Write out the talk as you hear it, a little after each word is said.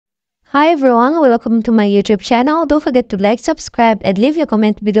Hi everyone, welcome to my YouTube channel. Don't forget to like, subscribe and leave your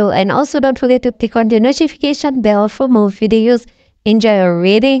comment below, and also don't forget to click on the notification bell for more videos. Enjoy your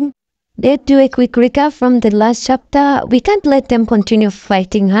reading. Let's do a quick recap from the last chapter. We can't let them continue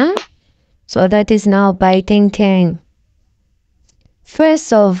fighting, huh? So that is now Bai Qingqing.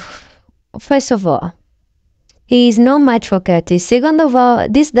 First of all, he is no match for Curtis. Second of all,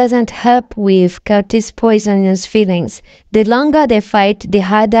 this doesn't help with Curtis' poisonous feelings. The longer they fight, the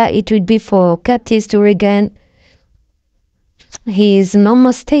harder it would be for Curtis to regain his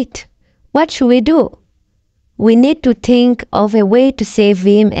normal state. What should we do? We need to think of a way to save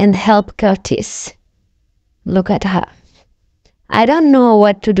him and help Curtis. Look at her. I don't know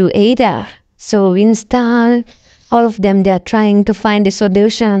what to do either. So Winston, all of them, they are trying to find a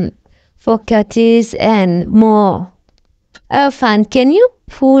solution for Curtis and more. Irfan, can you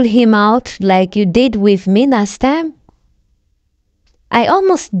pull him out like you did with me last time? I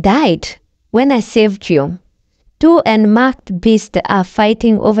almost died when I saved you. Two unmarked beasts are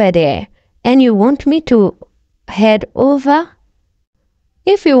fighting over there, and you want me to head over?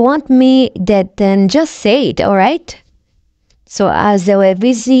 If you want me dead, then just say it, alright? So as they were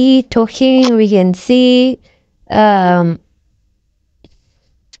busy talking, we can see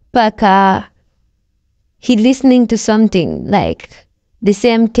Parker, he listening to something like the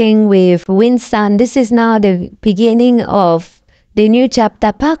same thing with Winston. This is now the beginning of the new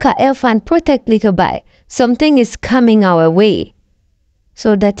chapter. Parker, Elfan, protect little Bai. Something is coming our way.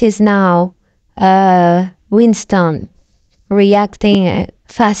 So that is now Winston reacting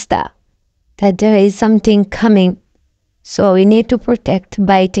faster, that there is something coming. So we need to protect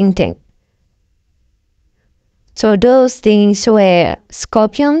Bai Qingqing. So those things were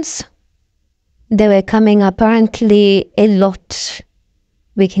scorpions. They were coming apparently a lot.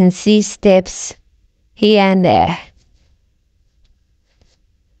 We can see steps here and there.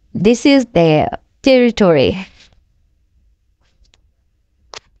 This is their territory.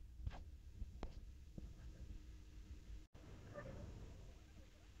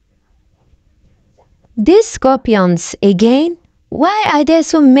 These scorpions again? Why are there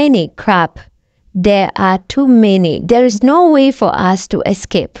so many? Crap. There are too many. There is no way for us to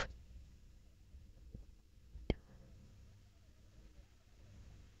escape.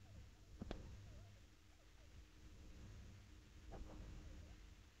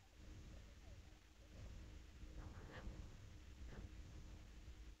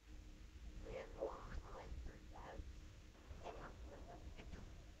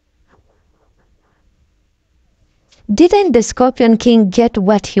 Didn't the Scorpion King get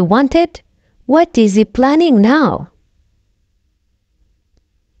what he wanted? What is he planning now?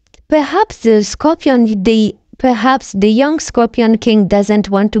 Perhaps the young Scorpion King doesn't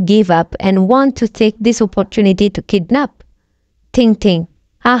want to give up and want to take this opportunity to kidnap Qingqing.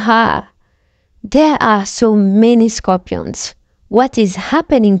 Aha! There are so many scorpions. What is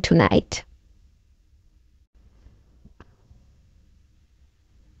happening tonight?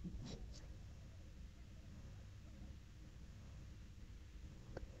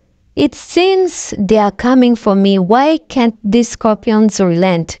 It seems they are coming for me. Why can't these scorpions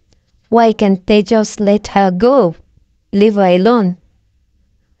relent? Why can't they just let her go? Leave her alone.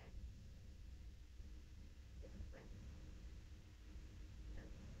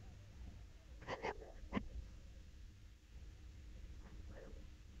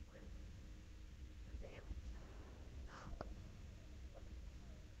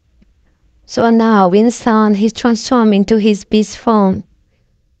 So now Winston, he's transformed into his beast form.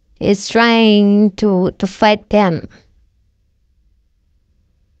 He's trying to fight them.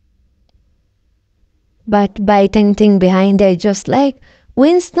 But Bai Qingqing behind there, just like,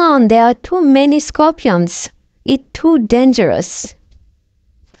 Winston, there are too many scorpions. It's too dangerous.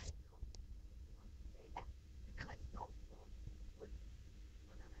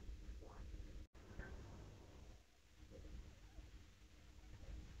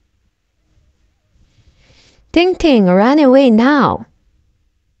 Qingqing, run away now.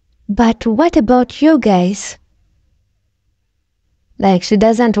 But what about you guys? Like, she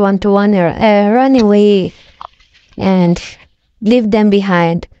doesn't want to run away and leave them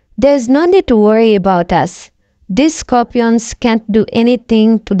behind. There's no need to worry about us. These scorpions can't do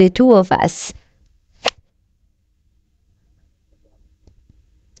anything to the two of us.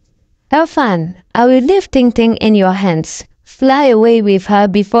 Elfan, I will leave Qingqing in your hands. Fly away with her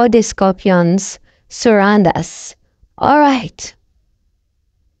before the scorpions surround us. All right.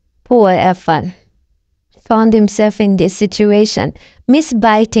 Poor Elfan found himself in this situation. Miss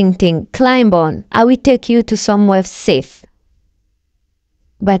Bai Qingqing, climb on. I will take you to somewhere safe.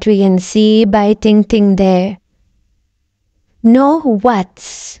 But we can see Bai Qingqing there. No,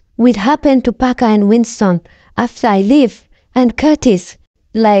 what? will happen to Parker and Winston after I leave? And Curtis,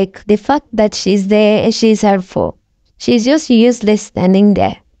 like the fact that she's there, she's helpful. She's just useless standing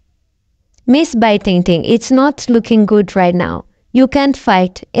there. Miss Bai Qingqing, it's not looking good right now. You can't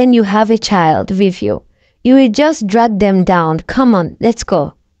fight and you have a child with you. You will just drag them down. Come on, let's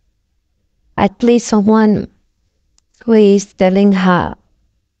go. At least someone who is telling her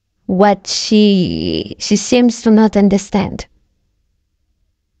what she seems to not understand.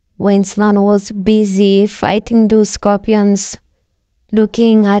 Winston was busy fighting those scorpions.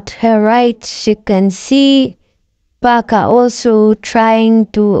 Looking at her right, she can see Parker also trying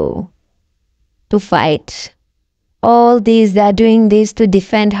to fight. All these, they are doing this to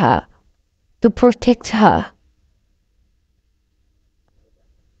defend her, to protect her.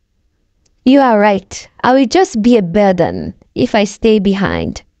 You are right. I will just be a burden if I stay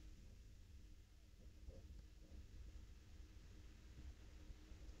behind.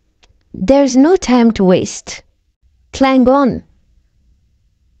 There's no time to waste. Climb on.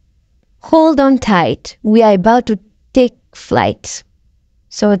 Hold on tight. We are about to take flight.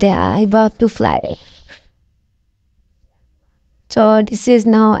 So they are about to fly. So this is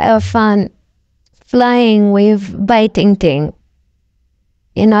now Elfan flying with Bai Qingqing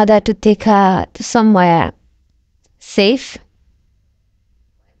in order to take her to somewhere safe.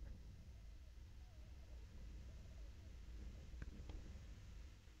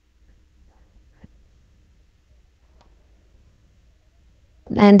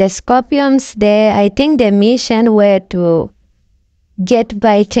 And the scorpions there, I think the mission were to get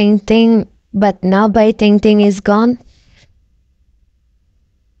Bai Qingqing, but now Bai Qingqing is gone.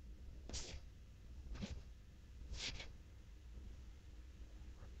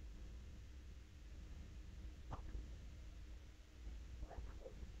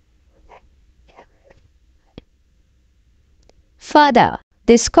 Father,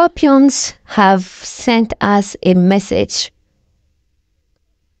 the scorpions have sent us a message.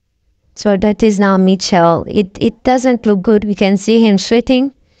 So that is now Mitchell. It doesn't look good. We can see him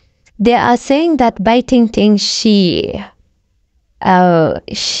sweating. They are saying that Bai Qingqing,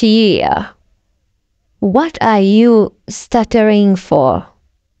 what are you stuttering for?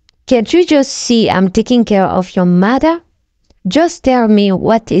 Can't you just see I'm taking care of your mother? Just tell me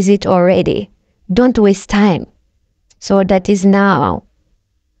what is it already. Don't waste time. So that is now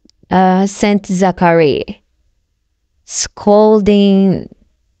Saint Zachary scolding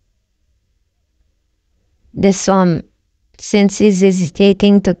the son since he's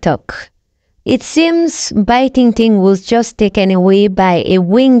hesitating to talk. It seems Bai Qingqing was just taken away by a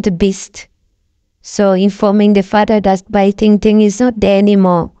winged beast. So informing the father that Bai Qingqing is not there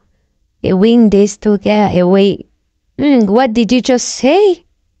anymore. A winged beast took her away. What did you just say?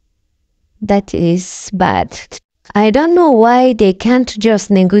 That is bad. I don't know why they can't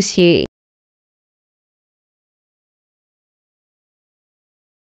just negotiate.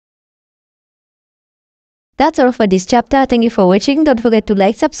 That's all for this chapter. Thank you for watching. Don't forget to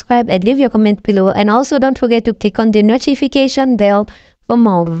like, subscribe, and leave your comment below. And also don't forget to click on the notification bell for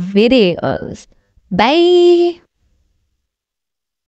more videos. Bye!